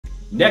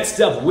Next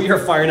up, we are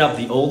firing up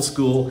the old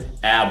school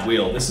ab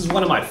wheel. This is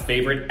one of my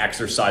favorite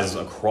exercises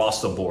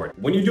across the board.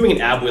 When you're doing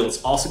an ab wheel,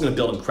 it's also gonna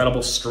build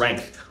incredible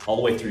strength all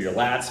the way through your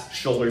lats,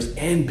 shoulders,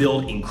 and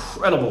build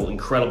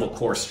incredible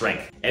core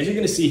strength. As you're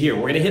gonna see here,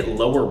 we're gonna hit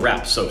lower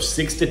reps. So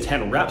 6 to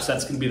 10 reps,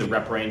 that's gonna be the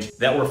rep range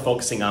that we're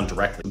focusing on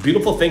directly. The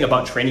beautiful thing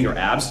about training your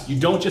abs, you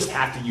don't just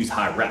have to use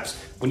high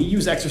reps. When you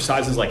use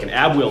exercises like an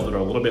ab wheel that are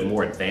a little bit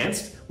more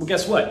advanced, well,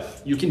 guess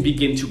what? You can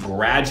begin to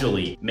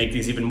gradually make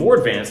these even more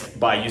advanced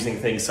by using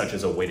things such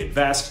as a weighted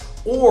vest,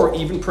 or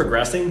even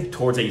progressing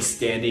towards a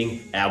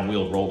standing ab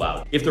wheel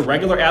rollout. If the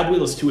regular ab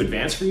wheel is too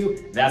advanced for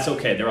you, that's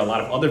okay. There are a lot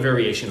of other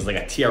variations like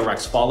a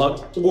TRX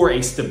fallout or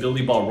a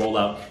stability ball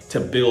rollout to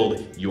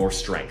build your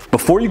strength.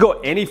 Before you go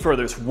any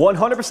further, it's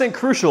 100%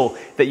 crucial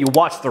that you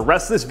watch the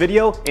rest of this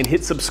video and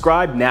hit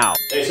subscribe now.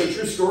 Hey, so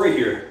true story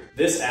here.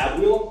 This ab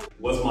wheel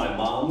was my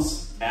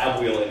mom's ab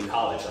wheel in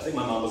college. I think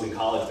my mom was in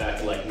college back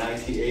in like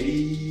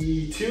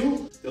 1982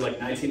 to like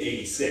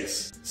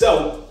 1986.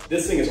 So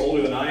this thing is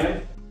older than I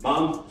am.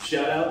 Mom,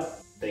 shout out,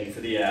 thank you for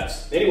the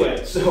abs.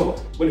 Anyway, so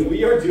when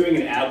we are doing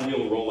an ab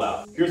wheel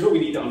rollout, here's what we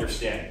need to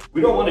understand.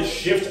 We don't want to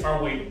shift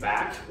our weight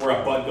back where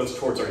our butt goes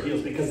towards our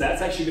heels because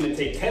that's actually going to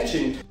take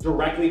tension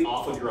directly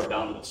off of your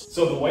abdominals.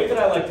 So the way that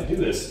I like to do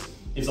this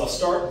is I'll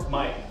start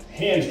my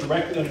hands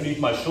directly underneath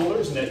my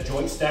shoulders in that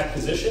joint stack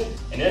position.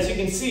 And as you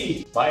can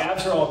see, my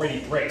abs are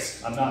already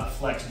braced. I'm not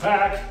flexed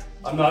back,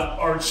 I'm not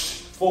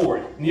arched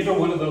forward. Neither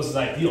one of those is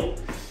ideal.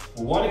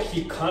 We want to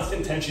keep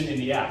constant tension in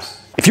the abs.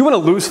 If you want to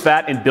lose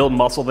fat and build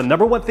muscle, the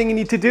number one thing you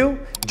need to do,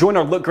 join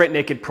our Look Great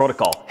Naked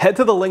protocol. Head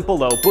to the link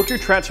below, book your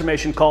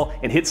transformation call,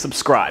 and hit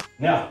subscribe.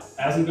 Now,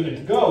 as I'm going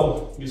to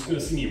go, you're just going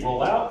to see me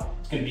roll out.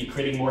 It's going to be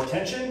creating more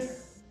tension,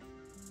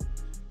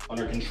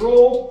 under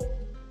control,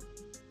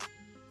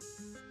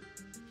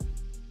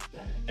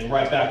 and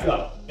right back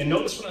up. And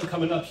notice when I'm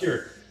coming up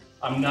here,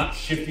 I'm not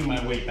shifting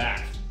my weight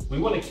back. We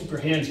want to keep your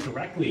hands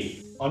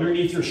directly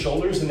underneath your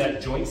shoulders in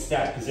that joint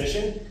stack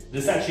position.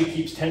 This actually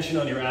keeps tension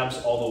on your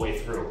abs all the way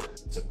through.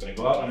 So I'm going to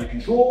go out under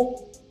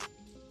control.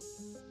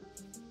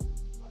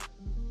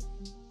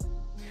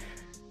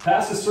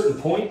 Past a certain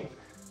point,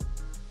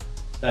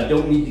 I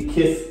don't need to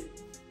kiss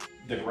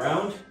the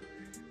ground.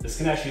 This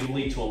can actually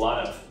lead to a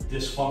lot of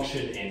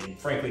dysfunction and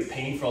frankly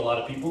pain for a lot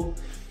of people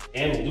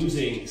and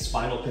losing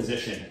spinal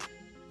position.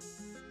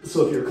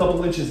 So if you're a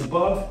couple inches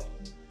above,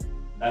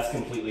 that's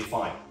completely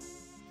fine.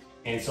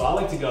 And so I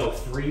like to go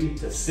 3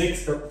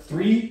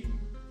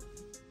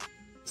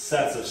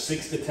 sets of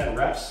 6 to 10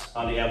 reps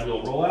on the ab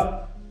wheel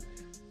rollout.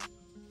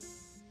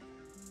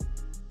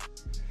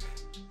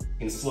 You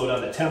can slow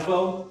down the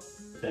tempo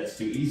if that's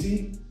too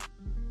easy.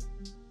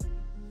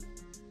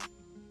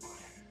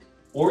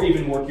 Or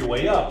even work your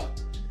way up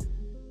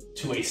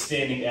to a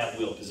standing ab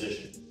wheel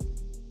position.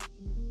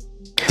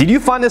 Did you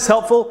find this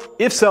helpful?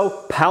 If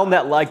so, pound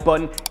that like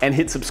button and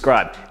hit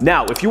subscribe.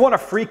 Now, if you want a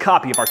free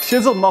copy of our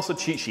Chiseled Muscle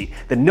Cheat Sheet,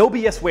 the no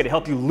BS way to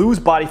help you lose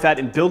body fat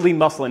and build lean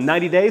muscle in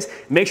 90 days,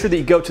 make sure that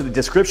you go to the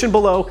description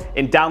below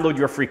and download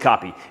your free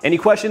copy. Any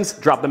questions?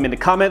 Drop them in the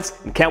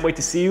comments, and can't wait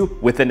to see you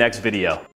with the next video.